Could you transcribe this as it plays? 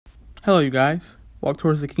Hello, you guys. Walk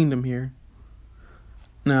towards the kingdom here.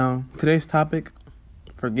 Now, today's topic,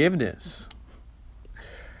 forgiveness.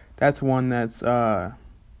 That's one that's it's a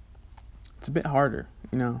bit harder,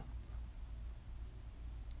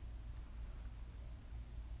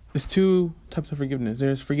 There's two types of forgiveness.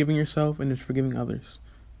 There's forgiving yourself and there's forgiving others.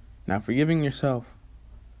 Now, forgiving yourself,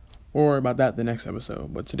 we'll worry about that the next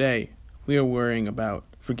episode. But today, we are worrying about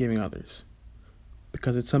forgiving others.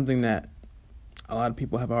 Because it's something that a lot of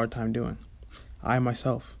people have a hard time doing. I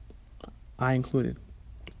myself, I included.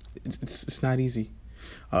 It's not easy.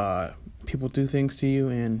 People do things to you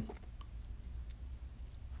and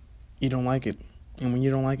you don't like it. And when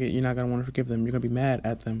you don't like it, you're not going to want to forgive them. You're going to be mad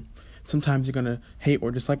at them. Sometimes you're going to hate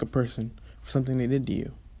or dislike a person for something they did to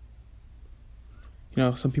you.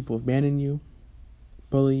 Some people abandon you,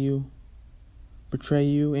 bully you, betray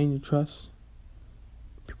you and your trust.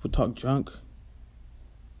 People talk junk.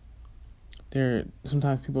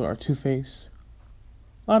 Sometimes people are two-faced.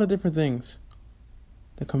 A lot of different things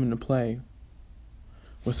that come into play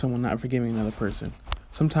with someone not forgiving another person.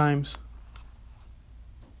 Sometimes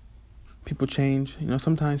people change.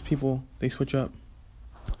 Sometimes people, they switch up.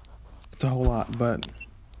 It's a whole lot, but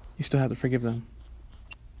you still have to forgive them.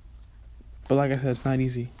 But like I said, it's not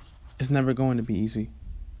easy. It's never going to be easy.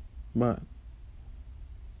 But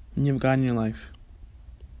when you have God in your life,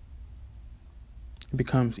 it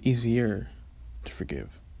becomes easier to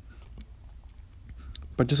forgive.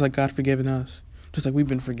 But just like God forgiven us, just like we've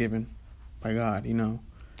been forgiven by God, you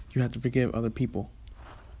have to forgive other people.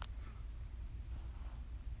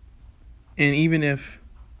 And even if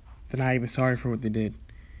they're not even sorry for what they did,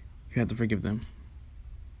 you have to forgive them.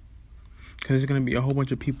 Because there's going to be a whole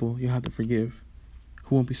bunch of people you have to forgive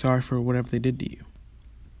who won't be sorry for whatever they did to you.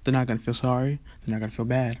 They're not going to feel sorry. They're not going to feel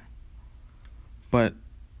bad. But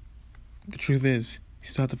the truth is, you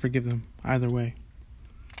still have to forgive them either way.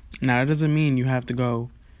 Now, that doesn't mean you have to go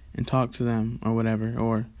and talk to them or whatever,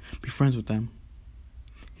 or be friends with them.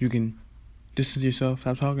 You can distance yourself,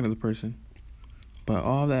 stop talking to the person. But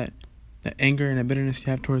all that anger and that bitterness you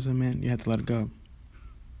have towards them, man, you have to let it go.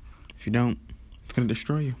 If you don't, it's going to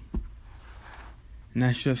destroy you. And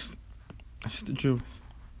that's just the truth.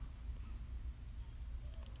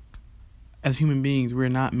 As human beings, we're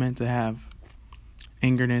not meant to have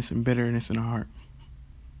angerness and bitterness in our heart.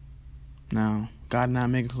 Now, God did not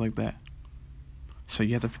make us like that. So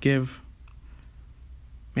you have to forgive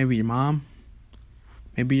maybe your mom,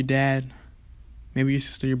 maybe your dad, maybe your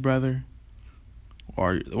sister, your brother,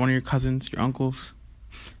 or one of your cousins, your uncles.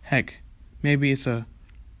 Heck, maybe it's a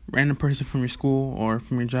random person from your school or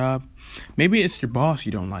from your job. Maybe it's your boss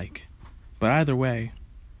you don't like. But either way,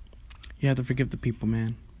 you have to forgive the people,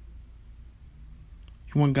 man.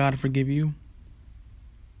 You want God to forgive you,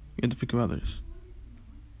 you have to forgive others.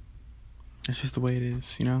 That's just the way it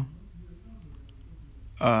is,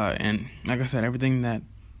 And like I said, everything that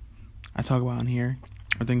I talk about in here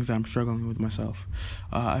are things that I'm struggling with myself.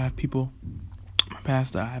 I have people in my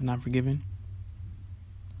past that I have not forgiven,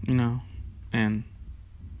 and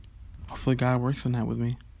hopefully God works on that with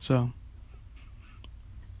me. So,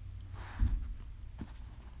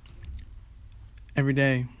 every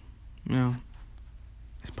day,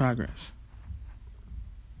 it's progress.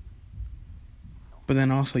 But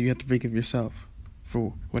then also you have to forgive yourself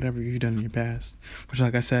for whatever you've done in your past. Which,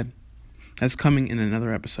 like I said, that's coming in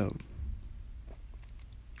another episode.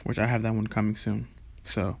 Which I have that one coming soon.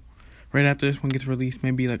 So, right after this one gets released,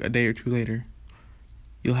 maybe like a day or two later,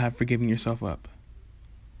 you'll have forgiven yourself up.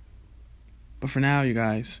 But for now, you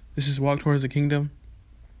guys, this is Walk Towards the Kingdom.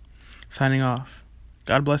 Signing off.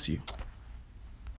 God bless you.